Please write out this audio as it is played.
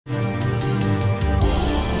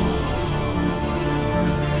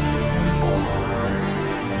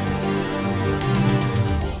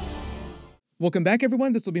Welcome back,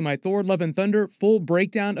 everyone. This will be my Thor Love and Thunder full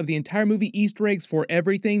breakdown of the entire movie, Easter eggs for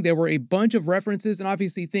everything. There were a bunch of references and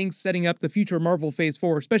obviously things setting up the future Marvel Phase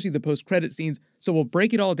 4, especially the post-credit scenes, so we'll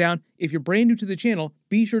break it all down. If you're brand new to the channel,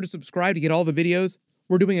 be sure to subscribe to get all the videos.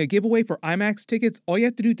 We're doing a giveaway for IMAX tickets. All you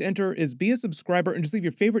have to do to enter is be a subscriber and just leave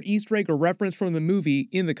your favorite Easter egg or reference from the movie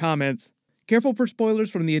in the comments. Careful for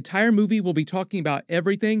spoilers from the entire movie. We'll be talking about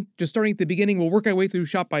everything. Just starting at the beginning, we'll work our way through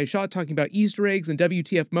shot by shot, talking about Easter eggs and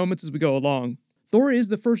WTF moments as we go along. Thor is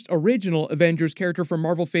the first original Avengers character from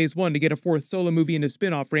Marvel Phase 1 to get a fourth solo movie in a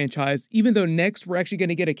spin-off franchise, even though next we're actually going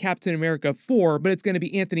to get a Captain America 4, but it's going to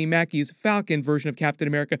be Anthony Mackie's Falcon version of Captain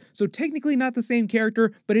America, so technically not the same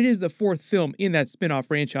character, but it is the fourth film in that spin-off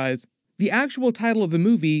franchise. The actual title of the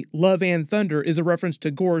movie, Love and Thunder, is a reference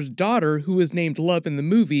to Gorr's daughter, who is named Love in the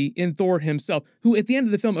movie, in Thor himself, who at the end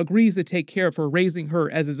of the film agrees to take care of her, raising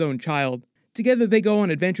her as his own child. Together they go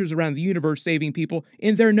on adventures around the universe saving people,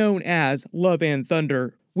 and they're known as Love and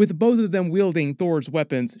Thunder, with both of them wielding Thor's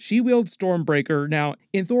weapons. She wields Stormbreaker now,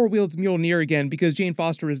 and Thor wields Mjolnir again because Jane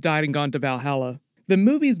Foster has died and gone to Valhalla. The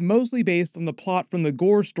movie's mostly based on the plot from the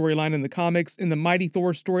Gorr storyline in the comics and the Mighty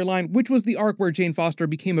Thor storyline, which was the arc where Jane Foster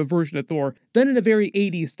became a version of Thor, done in a very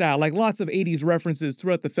 80s style, like lots of 80s references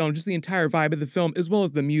throughout the film, just the entire vibe of the film as well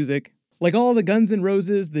as the music. Like all the Guns N'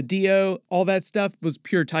 Roses, the Dio, all that stuff was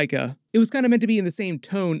pure Taika. It was kind of meant to be in the same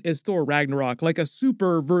tone as Thor Ragnarok, like a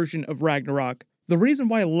super version of Ragnarok. The reason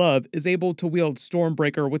why Love is able to wield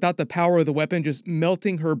Stormbreaker without the power of the weapon just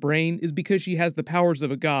melting her brain is because she has the powers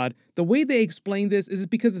of a god. The way they explain this is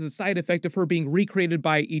because it's a side effect of her being recreated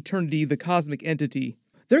by Eternity, the cosmic entity.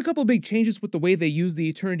 There are a couple big changes with the way they use the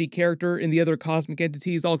Eternity character in the other cosmic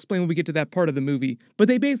entities. I'll explain when we get to that part of the movie. But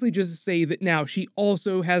they basically just say that now she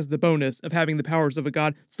also has the bonus of having the powers of a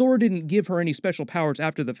god. Thor didn't give her any special powers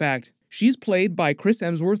after the fact. She's played by Chris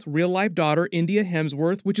Hemsworth's real-life daughter, India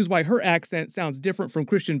Hemsworth, which is why her accent sounds different from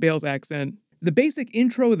Christian Bale's accent. The basic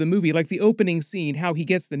intro of the movie, like the opening scene, how he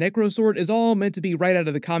gets the Necro Sword, is all meant to be right out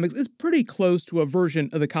of the comics. It's pretty close to a version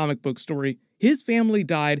of the comic book story. His family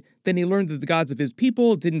died, then he learned that the gods of his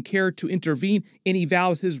people didn't care to intervene, and he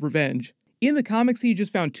vows his revenge. In the comics, he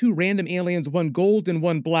just found two random aliens, one gold and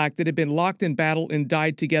one black, that had been locked in battle and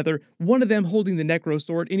died together, one of them holding the Necro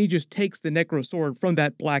Sword, and he just takes the Necro Sword from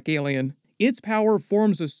that black alien. Its power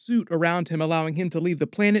forms a suit around him, allowing him to leave the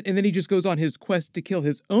planet, and then he just goes on his quest to kill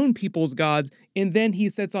his own people's gods, and then he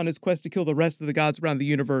sets on his quest to kill the rest of the gods around the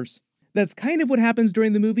universe. That's kind of what happens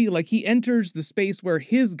during the movie, like he enters the space where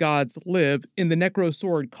his gods live, and the Necro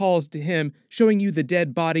Sword calls to him, showing you the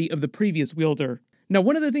dead body of the previous wielder. Now,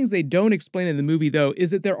 one of the things they don't explain in the movie, though,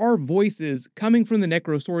 is that there are voices coming from the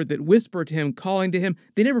Necro Sword that whisper to him, calling to him.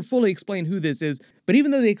 They never fully explain who this is, but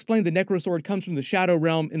even though they explain the Necro Sword comes from the Shadow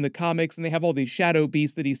Realm in the comics, and they have all these shadow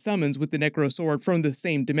beasts that he summons with the Necro Sword from the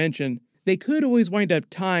same dimension, they could always wind up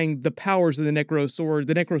tying the powers of the Necro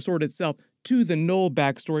Sword itself, to the Null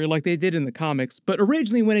backstory like they did in the comics. But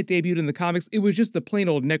originally when it debuted in the comics, it was just the plain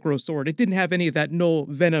old Necro Sword. It didn't have any of that Null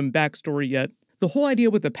Venom backstory yet. The whole idea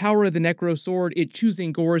with the power of the Necro Sword, it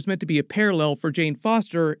choosing Gorr, is meant to be a parallel for Jane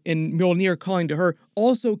Foster and Mjolnir calling to her,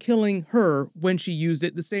 also killing her when she used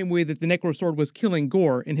it the same way that the Necro Sword was killing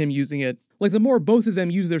Gorr and him using it. Like the more both of them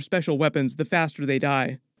use their special weapons, the faster they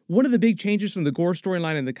die. One of the big changes from the Gorr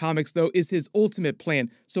storyline in the comics, though, is his ultimate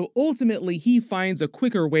plan. So ultimately, he finds a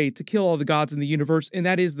quicker way to kill all the gods in the universe, and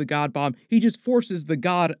that is the God Bomb. He just forces the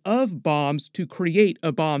god of bombs to create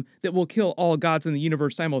a bomb that will kill all gods in the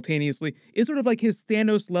universe simultaneously. It's sort of like his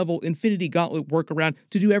Thanos-level Infinity Gauntlet workaround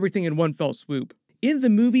to do everything in one fell swoop. In the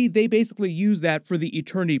movie, they basically use that for the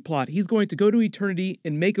Eternity plot. He's going to go to Eternity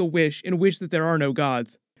and make a wish and wish that there are no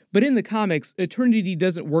gods. But in the comics, Eternity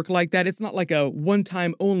doesn't work like that. It's not like a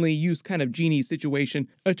one-time only use kind of genie situation.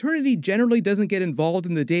 Eternity generally doesn't get involved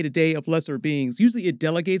in the day-to-day of lesser beings. Usually it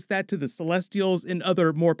delegates that to the Celestials and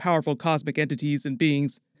other more powerful cosmic entities and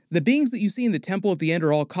beings. The beings that you see in the temple at the end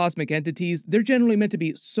are all cosmic entities. They're generally meant to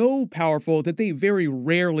be so powerful that they very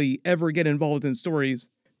rarely ever get involved in stories.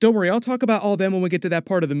 Don't worry, I'll talk about all them when we get to that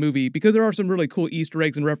part of the movie, because there are some really cool Easter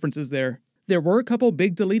eggs and references there. There were a couple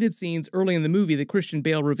big deleted scenes early in the movie that Christian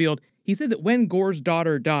Bale revealed. He said that when Gorr's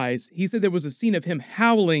daughter dies, he said there was a scene of him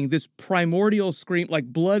howling this primordial scream,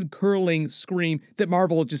 like blood-curdling scream, that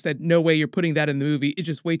Marvel just said, no way you're putting that in the movie, it's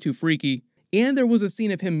just way too freaky. And there was a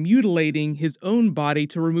scene of him mutilating his own body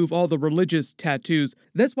to remove all the religious tattoos.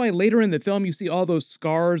 That's why later in the film you see all those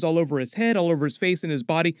scars all over his head, all over his face and his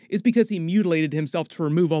body, is because he mutilated himself to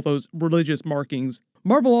remove all those religious markings.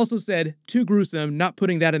 Marvel also said, too gruesome, not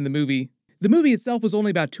putting that in the movie. The movie itself was only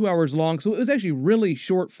about 2 hours long, so it was actually really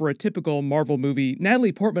short for a typical Marvel movie.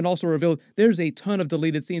 Natalie Portman also revealed there's a ton of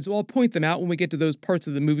deleted scenes, so I'll point them out when we get to those parts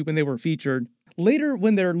of the movie when they were featured. Later,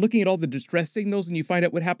 when they're looking at all the distress signals and you find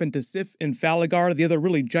out what happened to Sif and Falagar, the other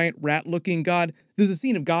really giant rat-looking god, there's a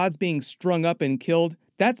scene of gods being strung up and killed.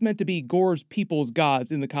 That's meant to be Gorr's people's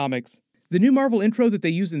gods in the comics. The new Marvel intro that they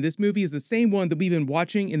use in this movie is the same one that we've been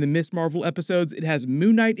watching in the Miss Marvel episodes. It has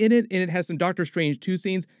Moon Knight in it, and it has some Doctor Strange 2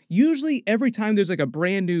 scenes. Usually, every time there's like a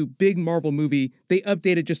brand new big Marvel movie, they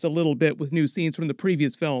update it just a little bit with new scenes from the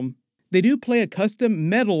previous film. They do play a custom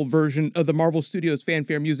metal version of the Marvel Studios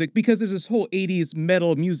fanfare music because there's this whole 80s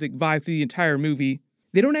metal music vibe through the entire movie.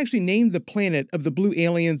 They don't actually name the planet of the blue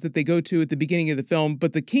aliens that they go to at the beginning of the film,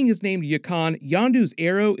 but the king is named Yakan. Yondu's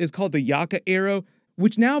arrow is called the Yaka arrow,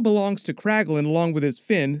 which now belongs to Kraglin along with his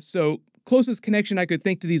fin, so closest connection I could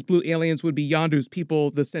think to these blue aliens would be Yondu's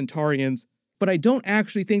people, the Centaurians. But I don't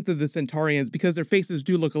actually think they're the Centaurians because their faces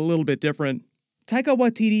do look a little bit different. Taika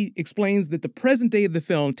Waititi explains that the present day of the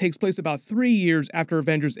film takes place about 3 years after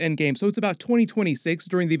Avengers Endgame, so it's about 2026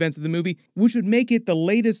 during the events of the movie, which would make it the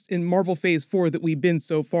latest in Marvel Phase 4 that we've been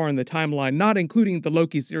so far in the timeline, not including the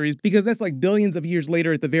Loki series, because that's like billions of years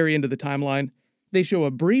later at the very end of the timeline. They show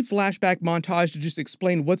a brief flashback montage to just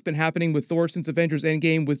explain what's been happening with Thor since Avengers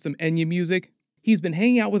Endgame with some Enya music. He's been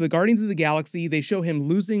hanging out with the Guardians of the Galaxy. They show him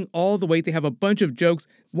losing all the weight. They have a bunch of jokes.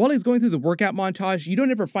 While he's going through the workout montage, you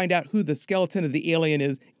don't ever find out who the skeleton of the alien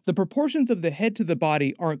is. The proportions of the head to the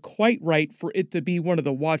body aren't quite right for it to be one of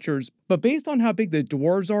the Watchers, but based on how big the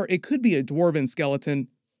dwarves are, it could be a dwarven skeleton.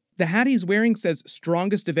 The hat he's wearing says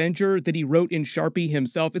Strongest Avenger that he wrote in Sharpie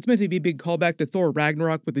himself. It's meant to be a big callback to Thor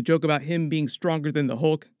Ragnarok with the joke about him being stronger than the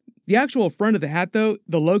Hulk. The actual front of the hat, though,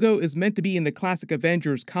 the logo is meant to be in the classic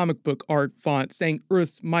Avengers comic book art font saying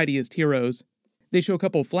Earth's Mightiest Heroes. They show a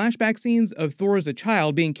couple flashback scenes of Thor as a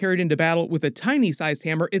child being carried into battle with a tiny-sized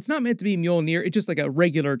hammer. It's not meant to be Mjolnir, it's just like a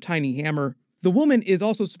regular tiny hammer. The woman is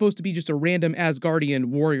also supposed to be just a random Asgardian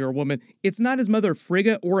warrior woman. It's not his mother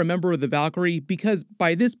Frigga or a member of the Valkyrie because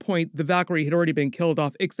by this point the Valkyrie had already been killed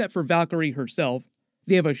off except for Valkyrie herself.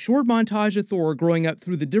 They have a short montage of Thor growing up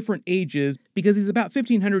through the different ages because he's about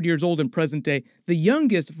 1500 years old in present day. The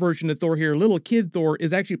youngest version of Thor here, little kid Thor,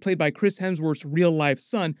 is actually played by Chris Hemsworth's real-life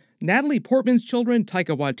son. Natalie Portman's children,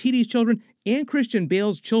 Taika Waititi's children, and Christian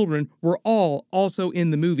Bale's children were all also in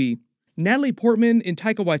the movie. Natalie Portman and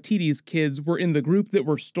Taika Waititi's kids were in the group that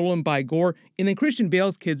were stolen by Gorr, and then Christian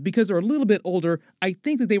Bale's kids, because they're a little bit older, I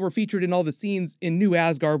think that they were featured in all the scenes in New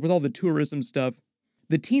Asgard with all the tourism stuff.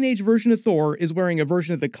 The teenage version of Thor is wearing a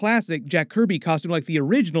version of the classic Jack Kirby costume like the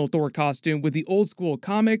original Thor costume with the old school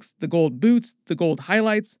comics, the gold boots, the gold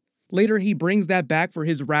highlights. Later he brings that back for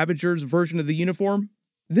his Ravagers version of the uniform.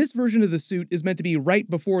 This version of the suit is meant to be right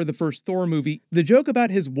before the first Thor movie. The joke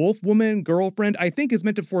about his wolf woman girlfriend I think is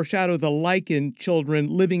meant to foreshadow the Lycan children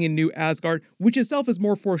living in New Asgard, which itself is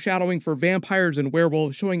more foreshadowing for vampires and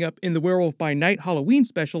werewolves showing up in the Werewolf by Night Halloween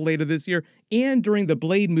special later this year and during the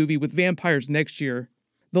Blade movie with vampires next year.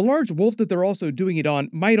 The large wolf that they're also doing it on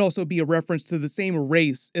might also be a reference to the same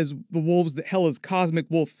race as the wolves that Hela's cosmic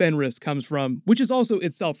wolf Fenris comes from, which is also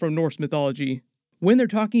itself from Norse mythology. When they're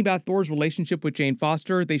talking about Thor's relationship with Jane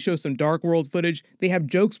Foster, they show some Dark World footage. They have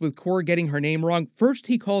jokes with Korg getting her name wrong. First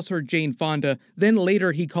he calls her Jane Fonda, then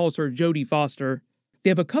later he calls her Jodie Foster.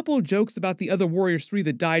 They have a couple of jokes about the other Warriors 3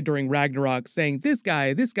 that died during Ragnarok, saying this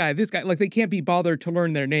guy, like they can't be bothered to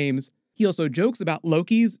learn their names. He also jokes about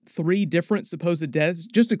Loki's 3 different supposed deaths.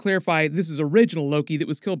 Just to clarify, this is original Loki that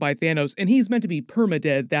was killed by Thanos, and he's meant to be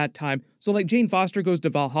permadead that time. So like Jane Foster goes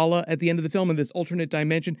to Valhalla at the end of the film in this alternate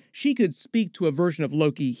dimension, she could speak to a version of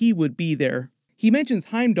Loki. He would be there. He mentions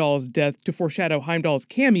Heimdall's death to foreshadow Heimdall's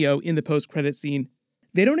cameo in the post-credit scene.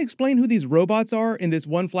 They don't explain who these robots are in this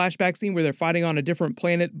one flashback scene where they're fighting on a different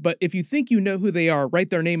planet, but if you think you know who they are,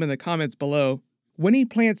 write their name in the comments below. When he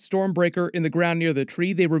plants Stormbreaker in the ground near the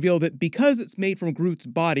tree, they reveal that because it's made from Groot's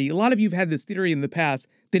body, a lot of you have had this theory in the past,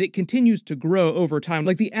 that it continues to grow over time.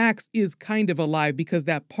 Like the axe is kind of alive because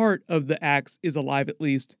that part of the axe is alive at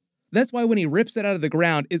least. That's why when he rips it out of the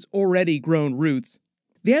ground, it's already grown roots.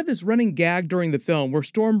 They have this running gag during the film where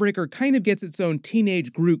Stormbreaker kind of gets its own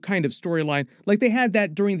teenage Groot kind of storyline, like they had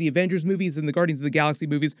that during the Avengers movies and the Guardians of the Galaxy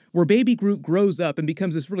movies, where baby Groot grows up and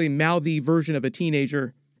becomes this really mouthy version of a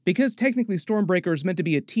teenager. Because technically Stormbreaker is meant to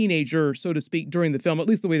be a teenager, so to speak, during the film, at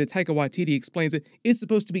least the way that Taika Waititi explains it, it's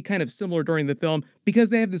supposed to be kind of similar during the film, because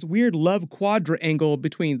they have this weird love quadrangle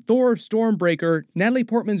between Thor, Stormbreaker, Natalie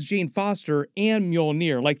Portman's Jane Foster, and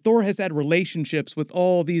Mjolnir. Like Thor has had relationships with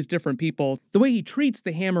all these different people. The way he treats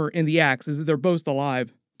the hammer and the axe is that they're both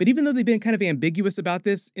alive. But even though they've been kind of ambiguous about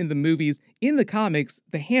this in the movies, in the comics,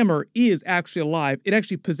 the hammer is actually alive. It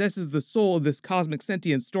actually possesses the soul of this cosmic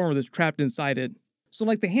sentient storm that's trapped inside it. So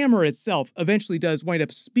like the hammer itself eventually does wind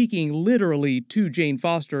up speaking literally to Jane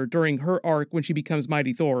Foster during her arc when she becomes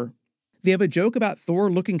Mighty Thor. They have a joke about Thor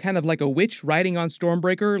looking kind of like a witch riding on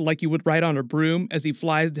Stormbreaker like you would ride on a broom as he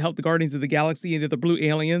flies to help the Guardians of the Galaxy and the other blue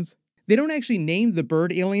aliens. They don't actually name the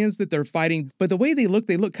bird aliens that they're fighting, but the way they look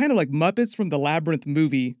kind of like Muppets from the Labyrinth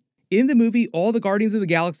movie. In the movie, all the Guardians of the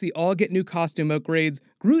Galaxy all get new costume upgrades.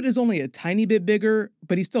 Groot is only a tiny bit bigger,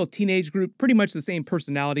 but he's still a teenage Groot, pretty much the same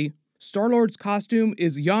personality. Star-Lord's costume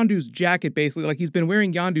is Yondu's jacket, basically, like he's been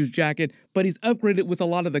wearing Yondu's jacket, but he's upgraded with a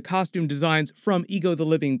lot of the costume designs from Ego the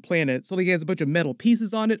Living Planet. So like he has a bunch of metal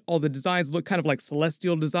pieces on it, all the designs look kind of like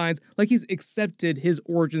celestial designs, like he's accepted his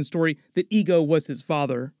origin story that Ego was his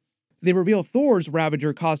father. They reveal Thor's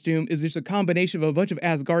Ravager costume is just a combination of a bunch of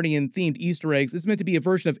Asgardian-themed Easter eggs. It's meant to be a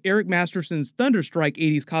version of Eric Masterson's Thunderstrike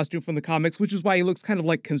 80s costume from the comics, which is why he looks kind of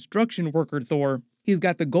like construction worker Thor. He's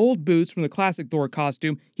got the gold boots from the classic Thor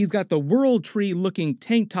costume. He's got the World Tree-looking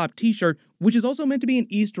tank top t-shirt, which is also meant to be an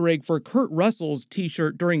Easter egg for Kurt Russell's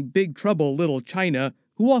t-shirt during Big Trouble Little China,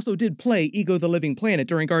 who also did play Ego the Living Planet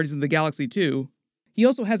during Guardians of the Galaxy 2. He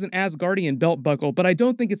also has an Asgardian belt buckle, but I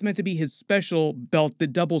don't think it's meant to be his special belt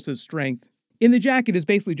that doubles his strength. In the jacket is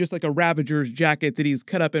basically just like a Ravager's jacket that he's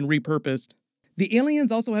cut up and repurposed. The aliens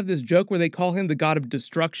also have this joke where they call him the god of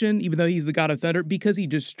destruction, even though he's the god of thunder, because he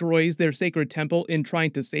destroys their sacred temple in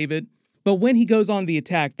trying to save it. But when he goes on the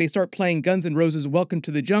attack, they start playing Guns N' Roses' Welcome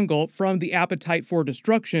to the Jungle from the Appetite for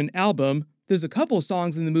Destruction album. There's a couple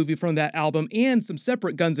songs in the movie from that album and some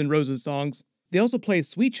separate Guns N' Roses songs. They also play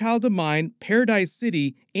Sweet Child of Mine, Paradise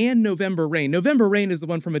City, and November Rain. November Rain is the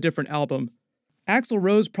one from a different album. Axl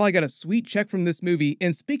Rose probably got a sweet check from this movie,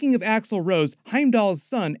 and speaking of Axl Rose, Heimdall's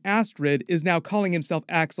son, Astrid, is now calling himself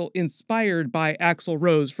Axl, inspired by Axl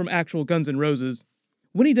Rose from actual Guns N' Roses.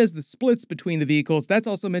 When he does the splits between the vehicles, that's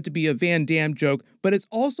also meant to be a Van Damme joke, but it's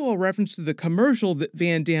also a reference to the commercial that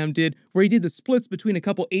Van Damme did, where he did the splits between a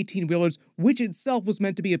couple 18-wheelers, which itself was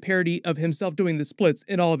meant to be a parody of himself doing the splits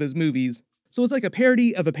in all of his movies. So it's like a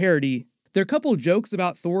parody of a parody. There are a couple jokes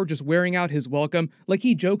about Thor just wearing out his welcome, like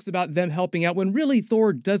he jokes about them helping out when really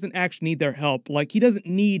Thor doesn't actually need their help. Like he doesn't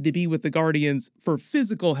need to be with the Guardians for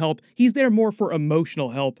physical help, he's there more for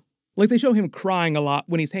emotional help. Like they show him crying a lot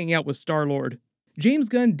when he's hanging out with Star-Lord. James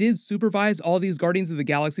Gunn did supervise all these Guardians of the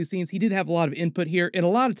Galaxy scenes. He did have a lot of input here, and a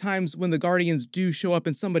lot of times when the Guardians do show up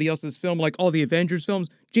in somebody else's film, like all the Avengers films,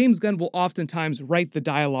 James Gunn will oftentimes write the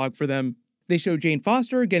dialogue for them. They show Jane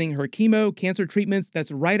Foster getting her chemo, cancer treatments.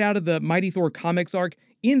 That's right out of the Mighty Thor comics arc.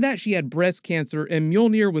 In that, she had breast cancer, and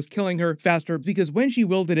Mjolnir was killing her faster because when she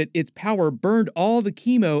wielded it, its power burned all the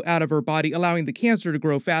chemo out of her body, allowing the cancer to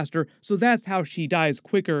grow faster, so that's how she dies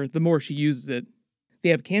quicker the more she uses it. They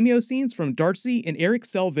have cameo scenes from Darcy and Eric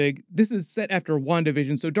Selvig. This is set after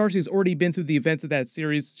WandaVision, so Darcy's already been through the events of that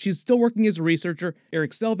series. She's still working as a researcher.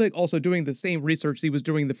 Eric Selvig also doing the same research he was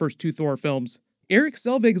doing in the first two Thor films. Eric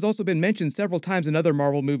Selvig has also been mentioned several times in other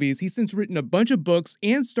Marvel movies. He's since written a bunch of books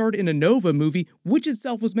and starred in a Nova movie, which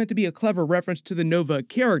itself was meant to be a clever reference to the Nova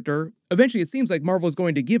character. Eventually, it seems like Marvel is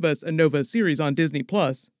going to give us a Nova series on Disney+.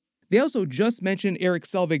 They also just mentioned Eric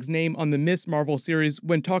Selvig's name on the Miss Marvel series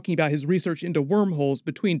when talking about his research into wormholes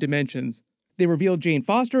between dimensions. They revealed Jane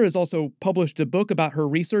Foster has also published a book about her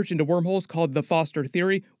research into wormholes called The Foster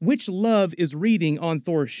Theory, which Love is reading on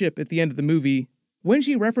Thor's ship at the end of the movie. When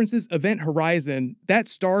she references Event Horizon, that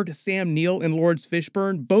starred Sam Neill and Lawrence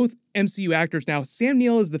Fishburne, both MCU actors now. Sam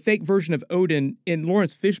Neill is the fake version of Odin, and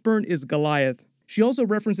Lawrence Fishburne is Goliath. She also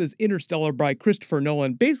references Interstellar by Christopher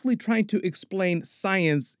Nolan, basically trying to explain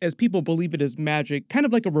science as people believe it as magic, kind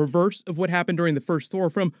of like a reverse of what happened during the first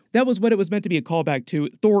Thor film. That was what it was meant to be a callback to,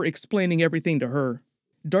 Thor explaining everything to her.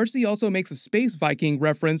 Darcy also makes a Space Viking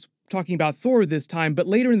reference, talking about Thor this time, but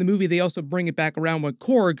later in the movie they also bring it back around when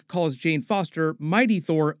Korg calls Jane Foster, Mighty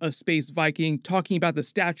Thor, a Space Viking, talking about the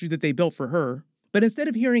statue that they built for her. But instead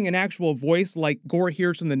of hearing an actual voice like Gorr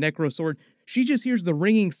hears from the Necrosword, she just hears the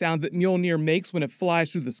ringing sound that Mjolnir makes when it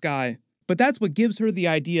flies through the sky. But that's what gives her the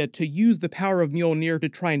idea to use the power of Mjolnir to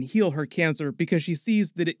try and heal her cancer, because she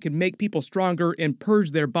sees that it can make people stronger and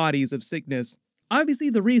purge their bodies of sickness. Obviously,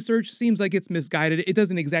 the research seems like it's misguided. It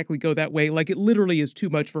doesn't exactly go that way, like it literally is too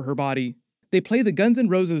much for her body. They play the Guns N'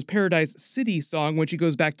 Roses Paradise City song when she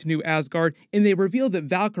goes back to New Asgard, and they reveal that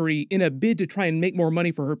Valkyrie, in a bid to try and make more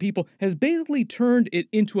money for her people, has basically turned it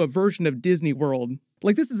into a version of Disney World.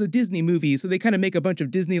 Like, this is a Disney movie, so they kind of make a bunch of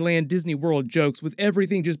Disneyland, Disney World jokes with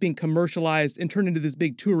everything just being commercialized and turned into this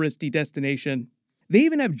big touristy destination. They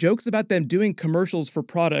even have jokes about them doing commercials for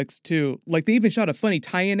products too. Like they even shot a funny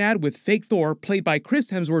tie-in ad with fake Thor played by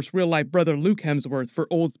Chris Hemsworth's real-life brother Luke Hemsworth for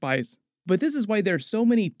Old Spice. But this is why there's so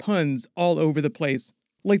many puns all over the place.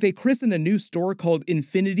 Like they christened a new store called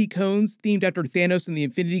Infinity Cones, themed after Thanos and the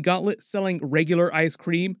Infinity Gauntlet, selling regular ice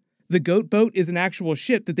cream. The Goat Boat is an actual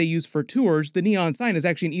ship that they use for tours. The neon sign is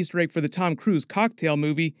actually an Easter egg for the Tom Cruise cocktail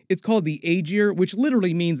movie. It's called the Aegir, which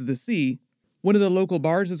literally means the sea. One of the local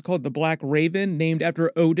bars is called the Black Raven, named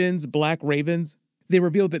after Odin's Black Ravens. They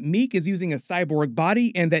revealed that Meek is using a cyborg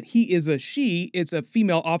body and that he is a she. It's a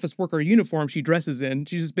female office worker uniform she dresses in.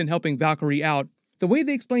 She's just been helping Valkyrie out. The way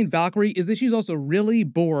they explain Valkyrie is that she's also really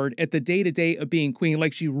bored at the day-to-day of being queen.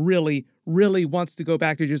 Like she really wants to go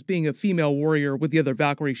back to just being a female warrior with the other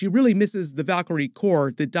Valkyrie. She really misses the Valkyrie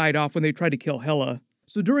core that died off when they tried to kill Hela.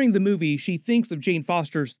 So during the movie, she thinks of Jane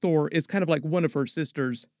Foster's Thor as kind of like one of her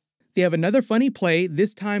sisters. They have another funny play,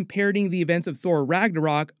 this time parodying the events of Thor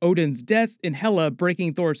Ragnarok, Odin's death, and Hela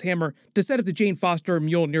breaking Thor's hammer to set up the Jane Foster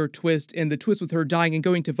Mjolnir twist and the twist with her dying and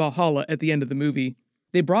going to Valhalla at the end of the movie.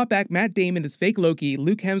 They brought back Matt Damon as fake Loki,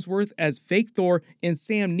 Luke Hemsworth as fake Thor, and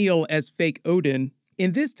Sam Neill as fake Odin.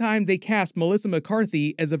 In this time, they cast Melissa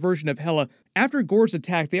McCarthy as a version of Hela. After Gorr's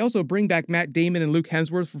attack, they also bring back Matt Damon and Luke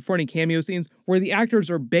Hemsworth for funny cameo scenes where the actors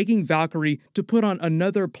are begging Valkyrie to put on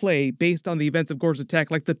another play based on the events of Gorr's attack.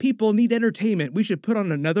 Like, the people need entertainment, we should put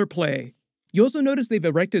on another play. You also notice they've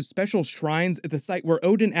erected special shrines at the site where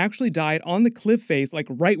Odin actually died on the cliff face, like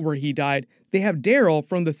right where he died. They have Daryl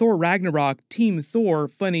from the Thor Ragnarok Team Thor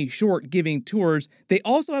funny short giving tours. They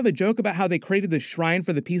also have a joke about how they created the shrine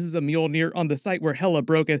for the pieces of Mjolnir on the site where Hela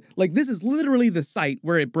broke it. Like, this is literally the site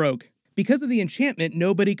where it broke. Because of the enchantment,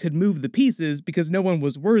 nobody could move the pieces because no one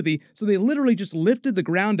was worthy, so they literally just lifted the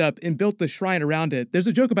ground up and built the shrine around it. There's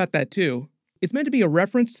a joke about that too. It's meant to be a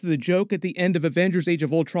reference to the joke at the end of Avengers Age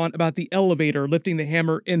of Ultron about the elevator lifting the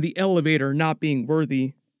hammer and the elevator not being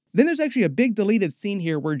worthy. Then there's actually a big deleted scene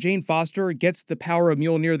here where Jane Foster gets the power of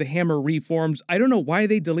Mjolnir, the hammer reforms. I don't know why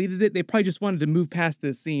they deleted it, they probably just wanted to move past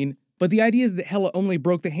this scene. But the idea is that Hela only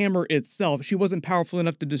broke the hammer itself. She wasn't powerful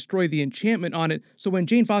enough to destroy the enchantment on it, so when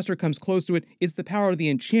Jane Foster comes close to it, it's the power of the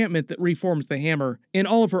enchantment that reforms the hammer, and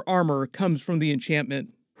all of her armor comes from the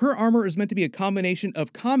enchantment. Her armor is meant to be a combination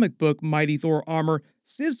of comic book Mighty Thor armor,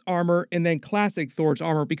 Sif's armor, and then classic Thor's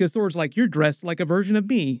armor, because Thor's like, you're dressed like a version of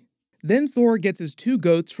me. Then Thor gets his two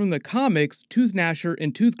goats from the comics, Tooth Gnasher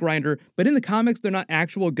and Tooth Grinder, but in the comics they're not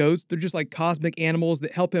actual goats, they're just like cosmic animals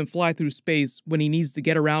that help him fly through space when he needs to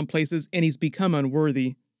get around places and he's become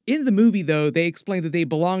unworthy. In the movie though, they explain that they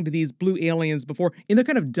belonged to these blue aliens before, and they're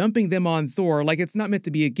kind of dumping them on Thor like it's not meant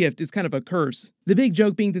to be a gift, it's kind of a curse. The big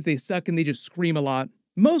joke being that they suck and they just scream a lot.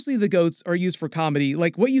 Mostly the goats are used for comedy,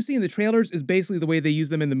 like what you see in the trailers is basically the way they use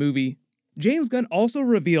them in the movie. James Gunn also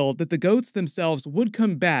revealed that the goats themselves would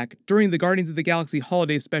come back during the Guardians of the Galaxy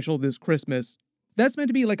holiday special this Christmas. That's meant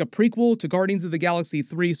to be like a prequel to Guardians of the Galaxy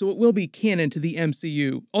 3, so it will be canon to the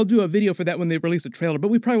MCU. I'll do a video for that when they release a trailer, but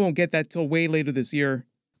we probably won't get that till way later this year.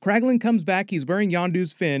 Kraglin comes back, he's wearing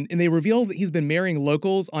Yondu's fin, and they reveal that he's been marrying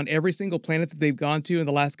locals on every single planet that they've gone to in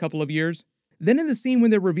the last couple of years. Then in the scene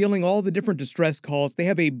when they're revealing all the different distress calls, they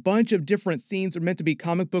have a bunch of different scenes that are meant to be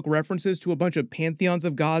comic book references to a bunch of pantheons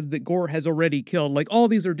of gods that Gorr has already killed. Like, all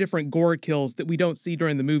these are different Gorr kills that we don't see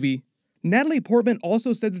during the movie. Natalie Portman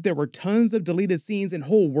also said that there were tons of deleted scenes and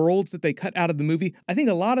whole worlds that they cut out of the movie. I think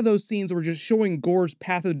a lot of those scenes were just showing Gorr's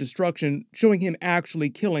path of destruction, showing him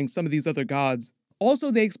actually killing some of these other gods.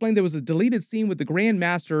 Also, they explained there was a deleted scene with the Grand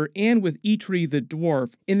Master and with Eitri the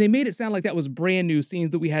Dwarf, and they made it sound like that was brand new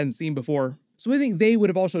scenes that we hadn't seen before. So I think they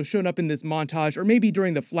would have also shown up in this montage, or maybe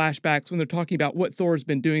during the flashbacks when they're talking about what Thor's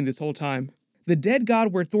been doing this whole time. The dead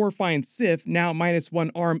god where Thor finds Sif, now minus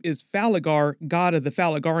one arm, is Falligar, god of the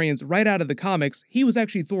Falligarians, right out of the comics. He was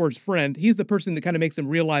actually Thor's friend. He's the person that kind of makes him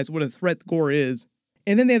realize what a threat Gorr is.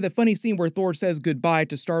 And then they have the funny scene where Thor says goodbye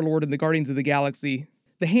to Star-Lord and the Guardians of the Galaxy.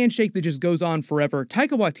 The handshake that just goes on forever. Taika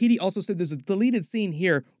Waititi also said there's a deleted scene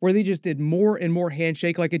here where they just did more and more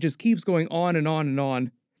handshake, like it just keeps going on and on and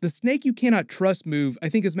on. The snake you cannot trust move, I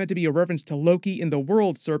think, is meant to be a reference to Loki and the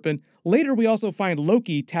World Serpent. Later, we also find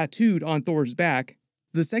Loki tattooed on Thor's back.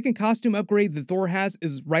 The second costume upgrade that Thor has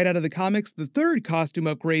is right out of the comics. The third costume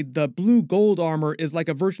upgrade, the blue gold armor, is like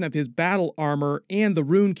a version of his battle armor and the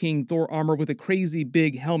Rune King Thor armor with a crazy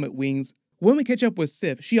big helmet wings. When we catch up with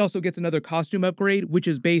Sif, she also gets another costume upgrade, which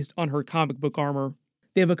is based on her comic book armor.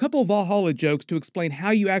 They have a couple of Valhalla jokes to explain how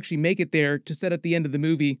you actually make it there to set up the end of the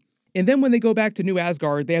movie. And then when they go back to New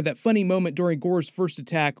Asgard, they have that funny moment during Gorr's first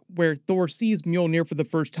attack where Thor sees Mjolnir for the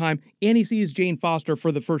first time, and he sees Jane Foster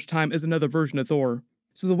for the first time as another version of Thor.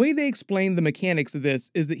 So the way they explain the mechanics of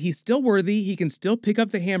this is that he's still worthy, he can still pick up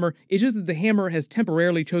the hammer, it's just that the hammer has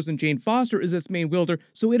temporarily chosen Jane Foster as its main wielder,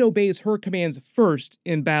 so it obeys her commands first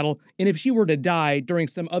in battle, and if she were to die during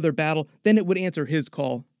some other battle, then it would answer his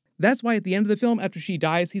call. That's why at the end of the film, after she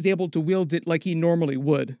dies, he's able to wield it like he normally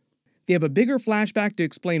would. They have a bigger flashback to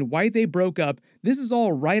explain why they broke up. This is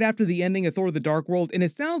all right after the ending of Thor the Dark World, and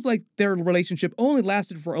it sounds like their relationship only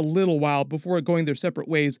lasted for a little while before going their separate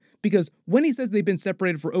ways, because when he says they've been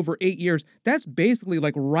separated for over 8 years, that's basically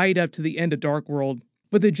like right up to the end of Dark World.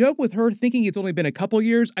 But the joke with her thinking it's only been a couple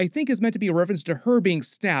years, I think is meant to be a reference to her being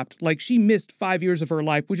snapped, like she missed 5 years of her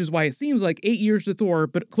life, which is why it seems like 8 years to Thor,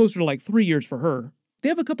 but closer to like 3 years for her. They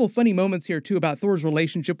have a couple funny moments here too about Thor's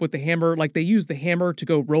relationship with the hammer, like they use the hammer to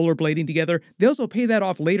go rollerblading together. They also pay that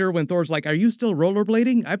off later when Thor's like, "Are you still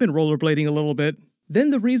rollerblading? I've been rollerblading a little bit." Then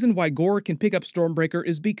the reason why Gorr can pick up Stormbreaker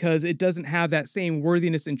is because it doesn't have that same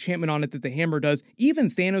worthiness enchantment on it that the hammer does. Even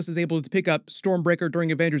Thanos is able to pick up Stormbreaker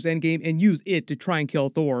during Avengers Endgame and use it to try and kill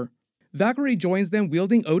Thor. Valkyrie joins them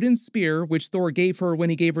wielding Odin's spear, which Thor gave her when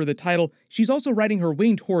he gave her the title. She's also riding her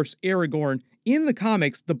winged horse, Aragorn. In the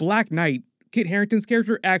comics, the Black Knight, Kit Harington's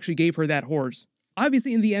character, actually gave her that horse.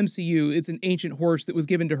 Obviously in the MCU, it's an ancient horse that was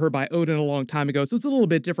given to her by Odin a long time ago, so it's a little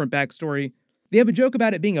bit different backstory. They have a joke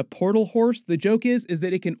about it being a portal horse. The joke is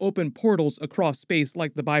that it can open portals across space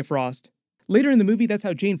like the Bifrost. Later in the movie, that's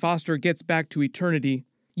how Jane Foster gets back to eternity.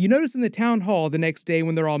 You notice in the town hall the next day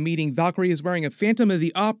when they're all meeting, Valkyrie is wearing a Phantom of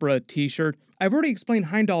the Opera t-shirt. I've already explained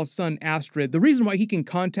Heimdall's son Astrid. The reason why he can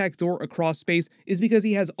contact Thor across space is because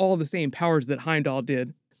he has all the same powers that Heimdall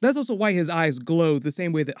did. That's also why his eyes glow the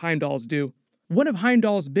same way that Heimdall's do. One of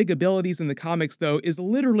Heimdall's big abilities in the comics, though, is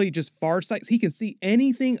literally just farsight. He can see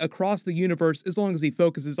anything across the universe as long as he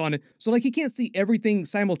focuses on it. So, like, he can't see everything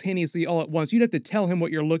simultaneously all at once. You'd have to tell him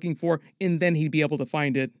what you're looking for, and then he'd be able to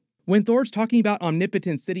find it. When Thor's talking about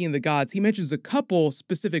omnipotent city and the gods, he mentions a couple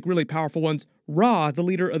specific really powerful ones. Ra, the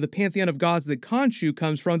leader of the pantheon of gods that Khonshu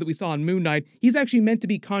comes from that we saw on Moon Knight, he's actually meant to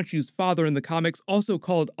be Khonshu's father in the comics, also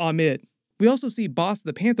called Amit. We also see Bast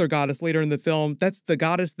the Panther Goddess later in the film. That's the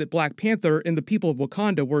goddess that Black Panther and the people of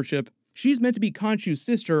Wakanda worship. She's meant to be Khonshu's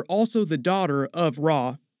sister, also the daughter of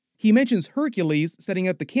Ra. He mentions Hercules, setting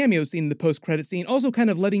up the cameo scene in the post-credit scene, also kind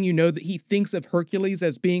of letting you know that he thinks of Hercules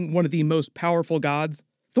as being one of the most powerful gods.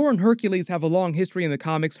 Thor and Hercules have a long history in the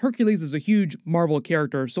comics. Hercules is a huge Marvel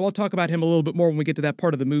character, so I'll talk about him a little bit more when we get to that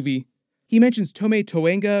part of the movie. He mentions Tome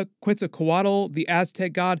Toenga, Quetzalcoatl, the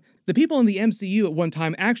Aztec god. The people in the MCU at one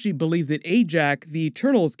time actually believed that Ajak, the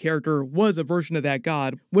Eternals character, was a version of that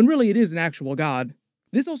god, when really it is an actual god.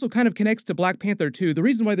 This also kind of connects to Black Panther too. The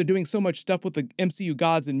reason why they're doing so much stuff with the MCU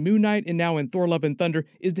gods in Moon Knight and now in Thor Love and Thunder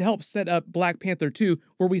is to help set up Black Panther 2,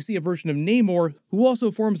 where we see a version of Namor who also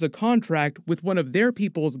forms a contract with one of their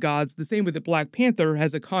people's gods, the same way that Black Panther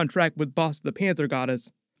has a contract with Bast the Panther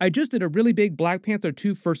Goddess. I just did a really big Black Panther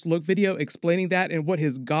 2 first look video explaining that and what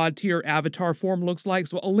his god tier avatar form looks like,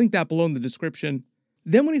 so I'll link that below in the description.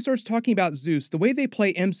 Then when he starts talking about Zeus, the way they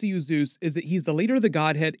play MCU Zeus is that he's the leader of the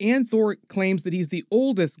Godhead, and Thor claims that he's the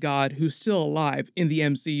oldest god who's still alive in the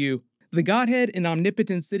MCU. The Godhead and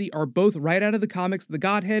Omnipotent City are both right out of the comics. The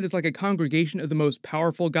Godhead is like a congregation of the most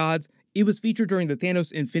powerful gods. It was featured during the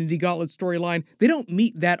Thanos Infinity Gauntlet storyline. They don't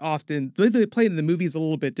meet that often. The way they play in the movie is a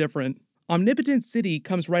little bit different. Omnipotent City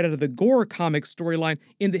comes right out of the Gorr comics storyline,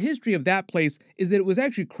 and the history of that place is that it was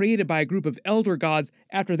actually created by a group of elder gods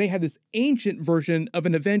after they had this ancient version of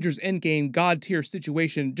an Avengers Endgame god tier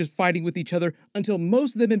situation, just fighting with each other until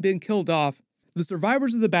most of them had been killed off. The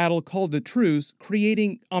survivors of the battle called a truce,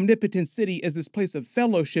 creating Omnipotent City as this place of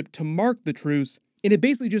fellowship to mark the truce, and it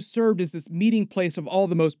basically just served as this meeting place of all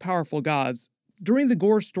the most powerful gods. During the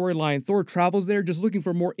Gorr storyline, Thor travels there just looking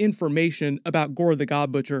for more information about Gorr the God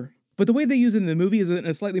Butcher. But the way they use it in the movie is in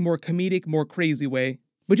a slightly more comedic, more crazy way.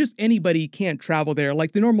 But just anybody can't travel there,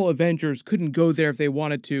 like the normal Avengers couldn't go there if they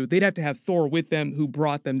wanted to. They'd have to have Thor with them who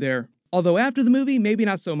brought them there. Although after the movie, maybe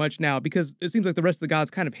not so much now, because it seems like the rest of the gods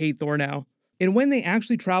kind of hate Thor now. And when they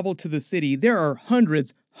actually travel to the city, there are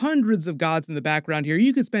hundreds of gods in the background here.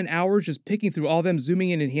 You could spend hours just picking through all of them, zooming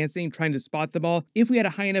in, enhancing, trying to spot them all, if we had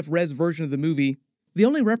a high enough res version of the movie. They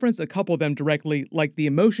only reference a couple of them directly, like the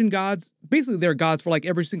emotion gods. Basically, they're gods for like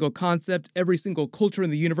every single concept, every single culture in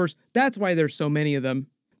the universe. That's why there's so many of them.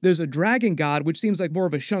 There's a dragon god, which seems like more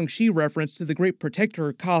of a Shang-Chi reference to the great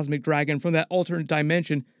protector cosmic dragon from that alternate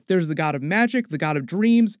dimension. There's the god of magic, the god of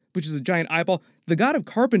dreams, which is a giant eyeball. The god of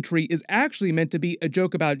carpentry is actually meant to be a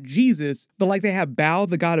joke about Jesus, but like they have Bao,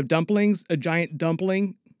 the god of dumplings, a giant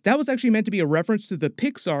dumpling. That was actually meant to be a reference to the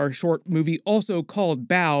Pixar short movie also called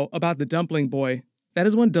Bao about the dumpling boy. That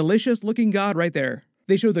is one delicious looking god right there.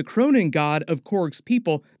 They show the Cronin god of Korg's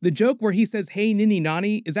people. The joke where he says, "Hey Nini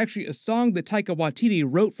Nani," is actually a song that Taika Waititi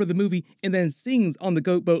wrote for the movie and then sings on the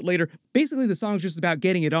goat boat later. Basically, the song's just about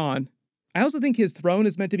getting it on. I also think his throne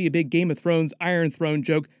is meant to be a big Game of Thrones Iron Throne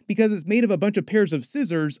joke because it's made of a bunch of pairs of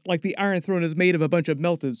scissors, like the Iron Throne is made of a bunch of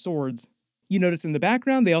melted swords. You notice in the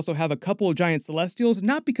background, they also have a couple of giant celestials,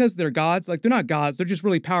 not because they're gods, like they're not gods, they're just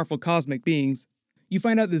really powerful cosmic beings. You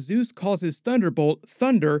find out that Zeus calls his thunderbolt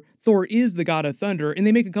thunder, Thor is the god of thunder, and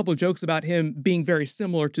they make a couple of jokes about him being very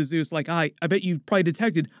similar to Zeus, like, I bet you've probably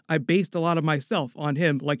detected I based a lot of myself on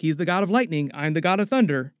him, like he's the god of lightning, I'm the god of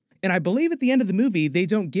thunder. And I believe at the end of the movie, they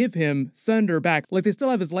don't give him thunder back, like they still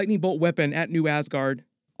have his lightning bolt weapon at New Asgard.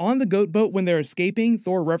 On the goat boat when they're escaping,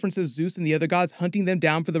 Thor references Zeus and the other gods hunting them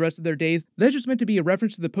down for the rest of their days. That's just meant to be a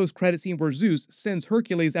reference to the post-credit scene where Zeus sends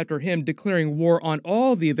Hercules after him, declaring war on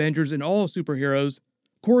all the Avengers and all superheroes.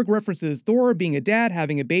 Korg references Thor being a dad,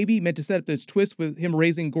 having a baby, meant to set up this twist with him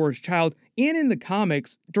raising Gorr's child. And in the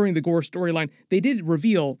comics, during the Gorr storyline, they did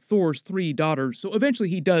reveal Thor's 3 daughters, so eventually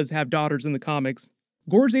he does have daughters in the comics.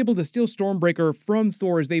 Gorr's able to steal Stormbreaker from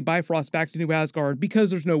Thor as they Bifrost back to New Asgard because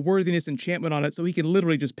there's no worthiness enchantment on it, so he can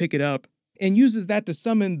literally just pick it up, and uses that to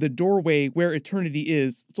summon the doorway where eternity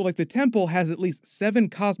is. So like the temple has at least 7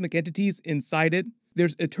 cosmic entities inside it.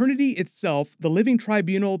 There's eternity itself, the living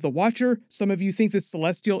tribunal, the Watcher. Some of you think this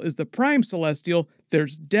celestial is the prime celestial.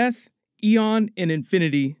 There's death, eon, and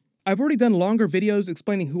infinity. I've already done longer videos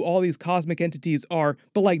explaining who all these cosmic entities are,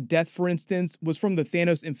 but like death, for instance, was from the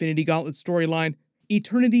Thanos Infinity Gauntlet storyline.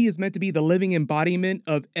 Eternity is meant to be the living embodiment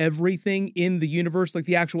of everything in the universe, like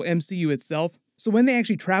the actual MCU itself. So when they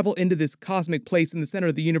actually travel into this cosmic place in the center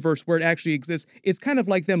of the universe where it actually exists, it's kind of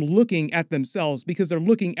like them looking at themselves because they're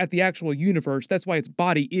looking at the actual universe. That's why its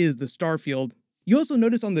body is the starfield. You also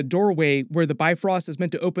notice on the doorway where the Bifrost is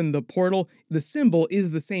meant to open the portal, the symbol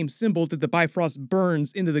is the same symbol that the Bifrost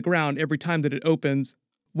burns into the ground every time that it opens.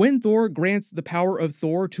 When Thor grants the power of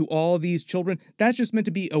Thor to all these children, that's just meant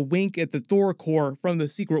to be a wink at the Thor Corps from the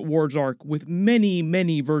Secret Wars arc, with many,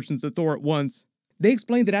 many versions of Thor at once. They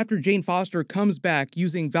explain that after Jane Foster comes back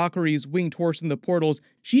using Valkyrie's winged horse in the portals,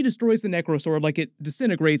 she destroys the Necrosword like it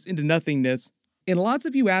disintegrates into nothingness. And lots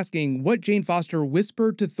of you asking what Jane Foster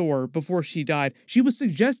whispered to Thor before she died, she was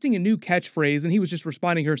suggesting a new catchphrase and he was just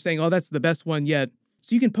responding to her saying, "Oh, that's the best one yet."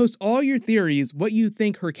 So you can post all your theories what you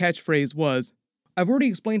think her catchphrase was. I've already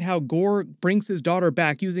explained how Gorr brings his daughter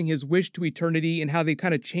back using his wish to eternity and how they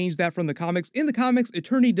kind of changed that from the comics. In the comics,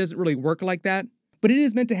 eternity doesn't really work like that, but it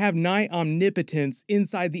is meant to have nigh omnipotence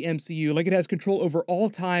inside the MCU, like it has control over all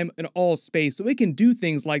time and all space, so it can do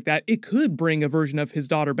things like that. It could bring a version of his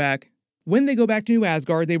daughter back. When they go back to New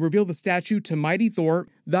Asgard, they reveal the statue to Mighty Thor.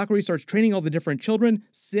 Valkyrie starts training all the different children.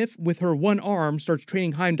 Sif, with her one arm, starts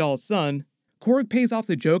training Heimdall's son. Korg pays off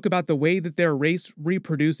the joke about the way that their race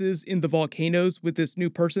reproduces in the volcanoes with this new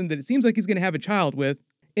person that it seems like he's going to have a child with.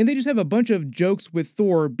 And they just have a bunch of jokes with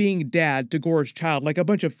Thor being dad to Gorr's child, like a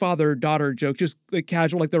bunch of father-daughter jokes, just like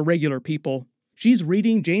casual, like they're regular people. She's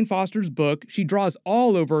reading Jane Foster's book. She draws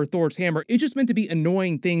all over Thor's hammer. It's just meant to be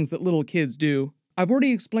annoying things that little kids do. I've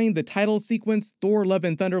already explained the title sequence, Thor Love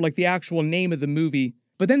and Thunder, like the actual name of the movie.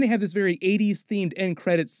 But then they have this very 80s themed end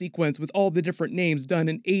credits sequence with all the different names done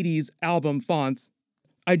in 80s album fonts.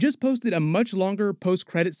 I just posted a much longer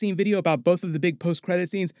post-credit scene video about both of the big post-credit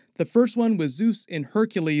scenes. The first one was Zeus and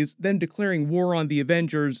Hercules, then declaring war on the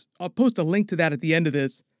Avengers. I'll post a link to that at the end of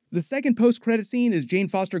this. The second post-credit scene is Jane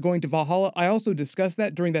Foster going to Valhalla. I also discussed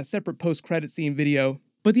that during that separate post-credit scene video.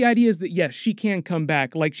 But the idea is that yes, she can come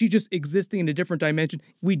back, like she's just existing in a different dimension.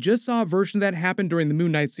 We just saw a version of that happen during the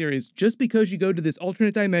Moon Knight series. Just because you go to this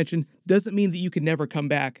alternate dimension doesn't mean that you can never come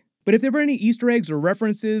back. But if there were any Easter eggs or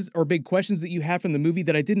references or big questions that you had from the movie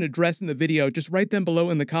that I didn't address in the video, just write them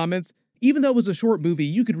below in the comments. Even though it was a short movie,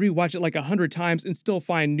 you could rewatch it like 100 times and still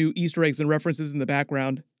find new Easter eggs and references in the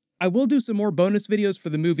background. I will do some more bonus videos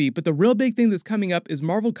for the movie, but the real big thing that's coming up is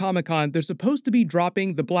Marvel Comic-Con. They're supposed to be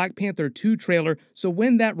dropping the Black Panther 2 trailer, so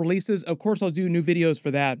when that releases, of course I'll do new videos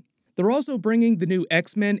for that. They're also bringing the new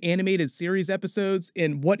X-Men animated series episodes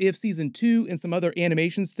and What If Season 2 and some other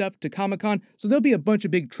animation stuff to Comic-Con, so there'll be a bunch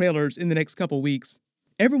of big trailers in the next couple weeks.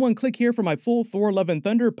 Everyone click here for my full Thor Love and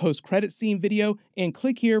Thunder post-credit scene video, and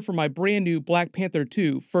click here for my brand new Black Panther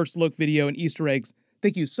 2 first look video and Easter eggs.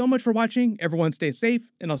 Thank you so much for watching, everyone stay safe,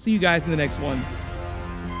 and I'll see you guys in the next one.